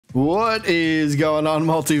What is going on,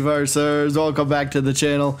 Multiversers? Welcome back to the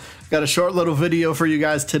channel. Got a short little video for you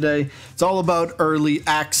guys today. It's all about early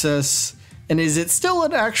access, and is it still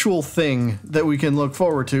an actual thing that we can look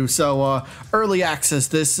forward to? So early access,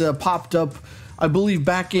 this popped up, I believe,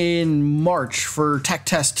 back in March for Tech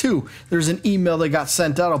Test 2. There's an email that got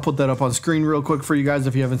sent out. I'll put that up on screen real quick for you guys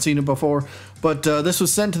if you haven't seen it before. But this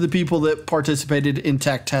was sent to the people that participated in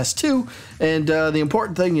Tech Test 2. And the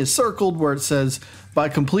important thing is circled where it says, by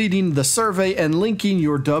completing the survey and linking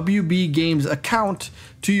your WB Games account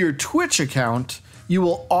to your Twitch account, you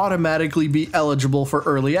will automatically be eligible for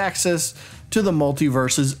early access to the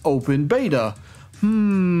Multiversus open beta.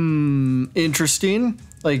 Interesting.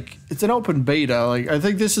 Like, it's an open beta. Like, I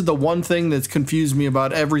think this is the one thing that's confused me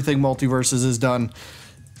about everything Multiversus has done.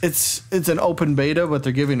 It's an open beta, but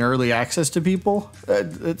they're giving early access to people.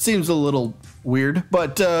 It seems a little weird,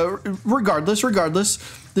 but regardless,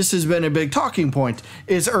 this has been a big talking point.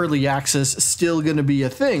 Is early access still going to be a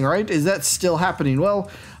thing, right? Is that still happening? Well,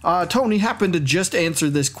 Tony happened to just answer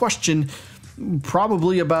this question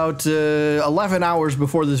probably about 11 hours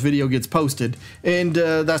before this video gets posted, and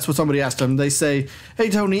that's what somebody asked him. They say, hey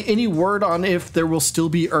Tony, any word on if there will still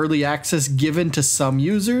be early access given to some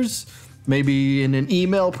users? Maybe in an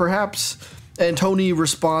email perhaps? And Tony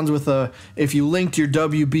responds with a, if you linked your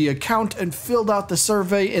WB account and filled out the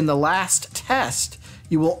survey in the last test,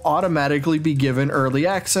 you will automatically be given early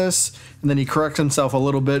access. And then he corrects himself a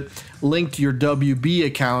little bit, linked your WB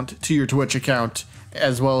account to your Twitch account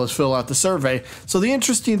as well as fill out the survey. So the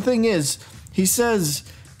interesting thing is, he says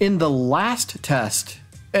in the last test,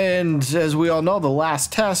 and as we all know, the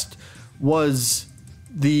last test was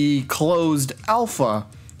the closed alpha.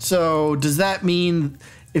 So does that mean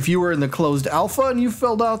if you were in the closed alpha and you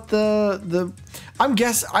filled out I'm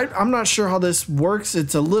not sure how this works.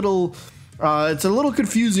 It's a little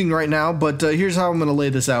confusing right now, but here's how I'm going to lay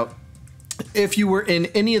this out. If you were in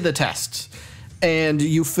any of the tests and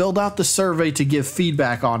you filled out the survey to give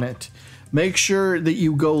feedback on it, make sure that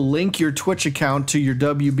you go link your Twitch account to your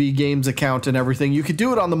WB Games account and everything. You could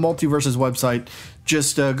do it on the Multiversus website.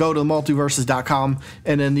 Just go to multiversus.com,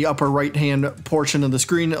 and in the upper right hand portion of the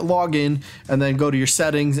screen, log in, and then go to your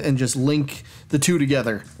settings and just link the two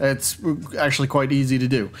together. It's actually quite easy to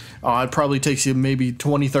do. It probably takes you maybe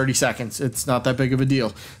 20-30 seconds. It's not that big of a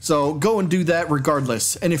deal. So go and do that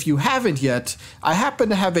regardless. And if you haven't yet, I happen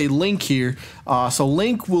to have a link here. So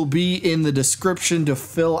link will be in the description to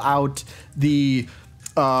fill out the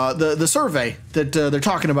survey that they're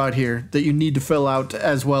talking about here that you need to fill out,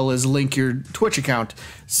 as well as link your Twitch account.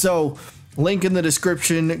 So link in the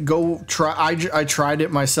description. Go try. I tried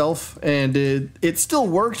it myself, and it still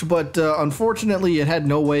worked, but unfortunately it had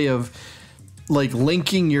no way of like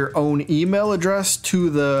linking your own email address to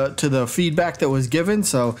the feedback that was given.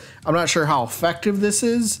 So I'm not sure how effective this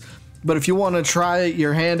is, but if you want to try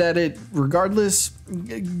your hand at it regardless,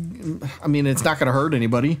 I mean, it's not going to hurt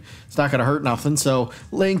anybody. It's not going to hurt nothing. So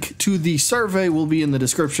link to the survey will be in the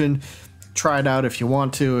description. Try it out if you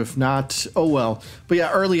want to. If not, oh well. But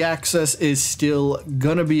yeah, early access is still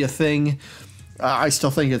going to be a thing. I still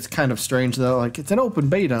think it's kind of strange though. Like, it's an open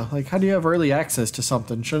beta. Like, how do you have early access to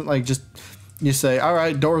something? Shouldn't like just you say, all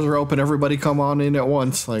right, doors are open, everybody come on in at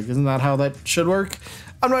once? Like, isn't that how that should work?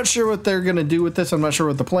 I'm not sure what they're going to do with this. I'm not sure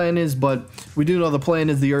what the plan is, but we do know the plan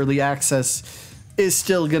is the early access is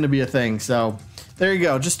still going to be a thing. So there you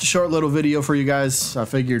go. Just a short little video for you guys. I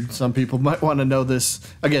figured some people might want to know this.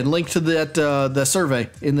 Again, link to that the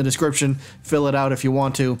survey in the description. Fill it out if you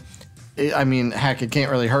want to. I mean, heck, it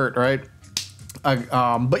can't really hurt, right?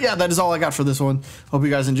 But yeah, that is all I got for this one. Hope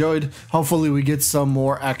you guys enjoyed. Hopefully we get some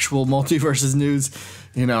more actual Multiversus news.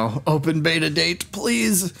 You know, open beta date,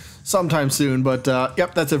 please, sometime soon. But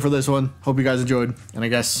yep, that's it for this one. Hope you guys enjoyed, and I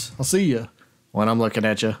guess I'll see you when I'm looking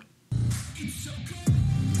at you.